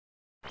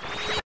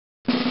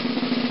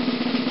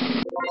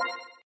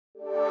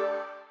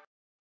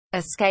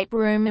Escape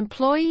room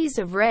employees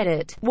of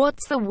Reddit.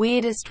 What's the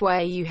weirdest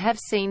way you have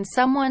seen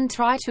someone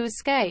try to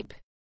escape?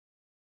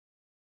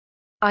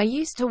 I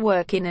used to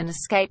work in an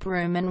escape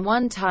room, and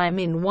one time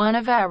in one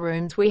of our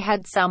rooms we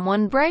had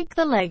someone break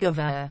the leg of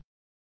a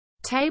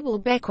table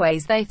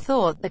backways. They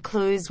thought the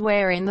clues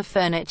were in the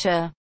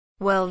furniture.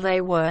 Well,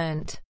 they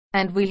weren't.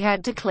 And we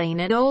had to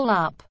clean it all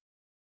up.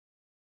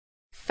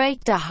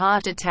 Faked a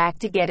heart attack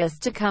to get us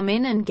to come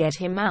in and get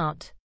him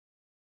out.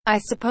 I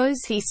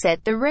suppose he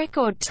set the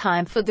record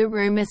time for the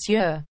room,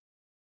 monsieur.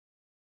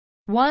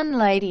 One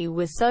lady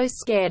was so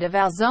scared of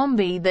our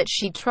zombie that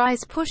she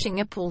tries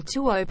pushing a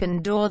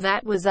pull-to-open door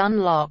that was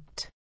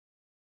unlocked.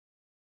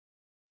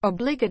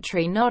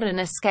 Obligatory. Not an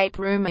escape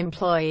room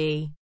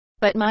employee,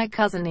 but my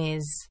cousin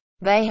is.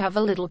 They have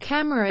a little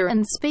camera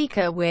and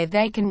speaker where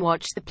they can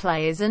watch the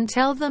players and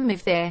tell them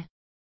if they're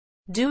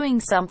doing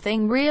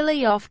something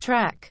really off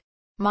track.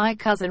 My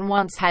cousin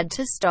once had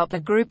to stop a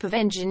group of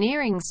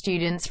engineering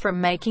students from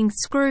making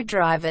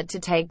screwdriver to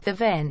take the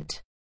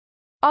vent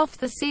off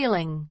the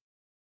ceiling.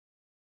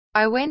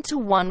 I went to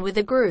one with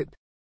a group.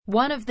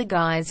 One of the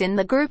guys in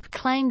the group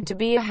claimed to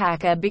be a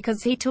hacker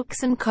because he took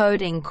some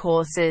coding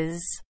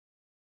courses.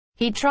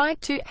 He tried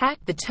to hack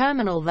the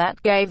terminal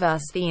that gave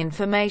us the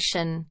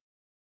information.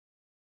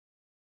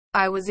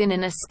 I was in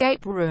an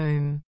escape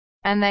room,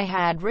 and they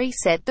had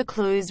reset the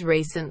clues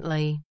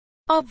recently.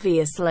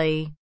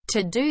 Obviously,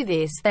 to do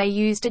this they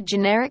used a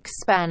generic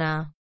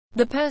spanner.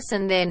 The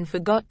person then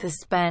forgot the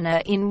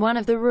spanner in one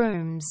of the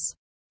rooms.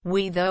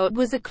 We thought it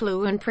was a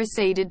clue and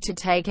proceeded to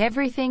take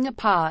everything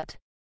apart.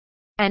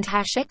 And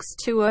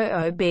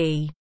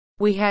 #X200B.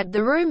 We had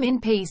the room in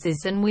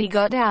pieces and we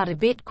got out a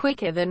bit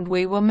quicker than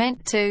we were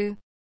meant to.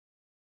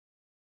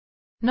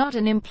 Not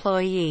an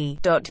employee,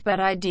 but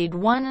I did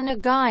one, and a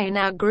guy in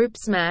our group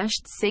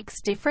smashed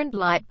 6 different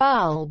light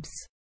bulbs.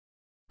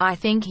 I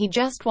think he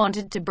just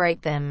wanted to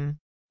break them,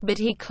 but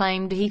he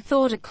claimed he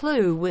thought a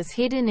clue was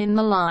hidden in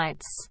the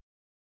lights.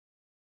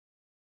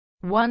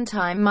 One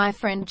time my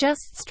friend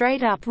just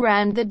straight up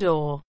ran the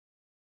door.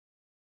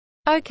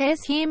 Okay,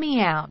 hear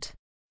me out.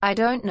 I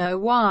don't know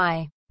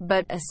why,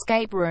 but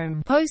escape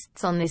room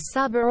posts on this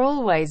sub are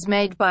always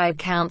made by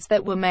accounts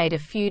that were made a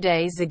few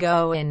days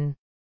ago, and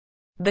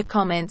the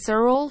comments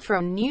are all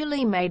from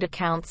newly made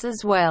accounts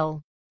as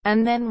well.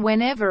 And then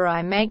whenever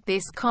I make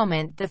this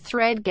comment the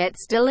thread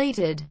gets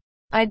deleted.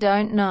 I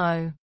don't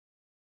know.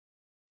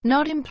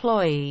 Not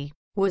employee.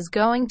 Was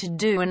going to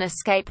do an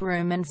escape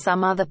room and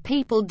some other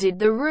people did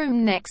the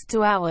room next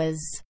to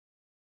ours.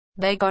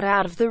 They got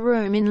out of the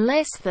room in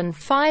less than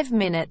 5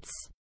 minutes.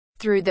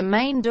 Through the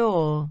main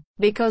door.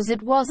 Because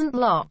it wasn't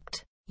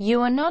locked. You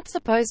are not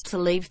supposed to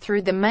leave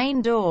through the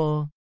main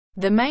door.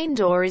 The main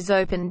door is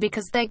open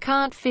because they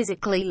can't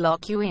physically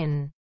lock you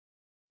in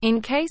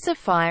case of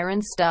fire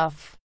and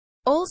stuff.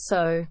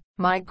 Also,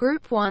 my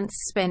group once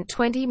spent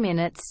 20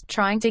 minutes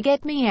trying to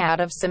get me out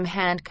of some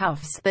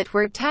handcuffs that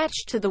were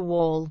attached to the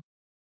wall.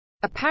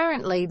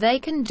 Apparently they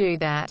can do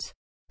that.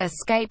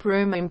 Escape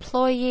room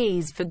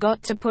employees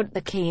forgot to put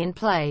the key in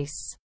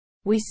place.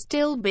 We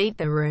still beat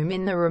the room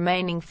in the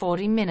remaining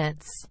 40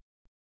 minutes.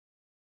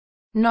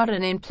 Not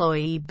an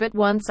employee, but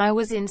once I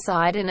was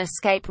inside an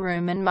escape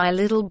room and my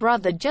little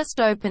brother just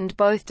opened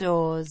both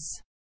doors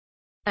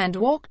and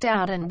walked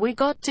out, and we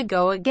got to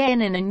go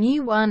again in a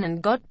new one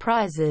and got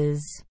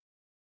prizes.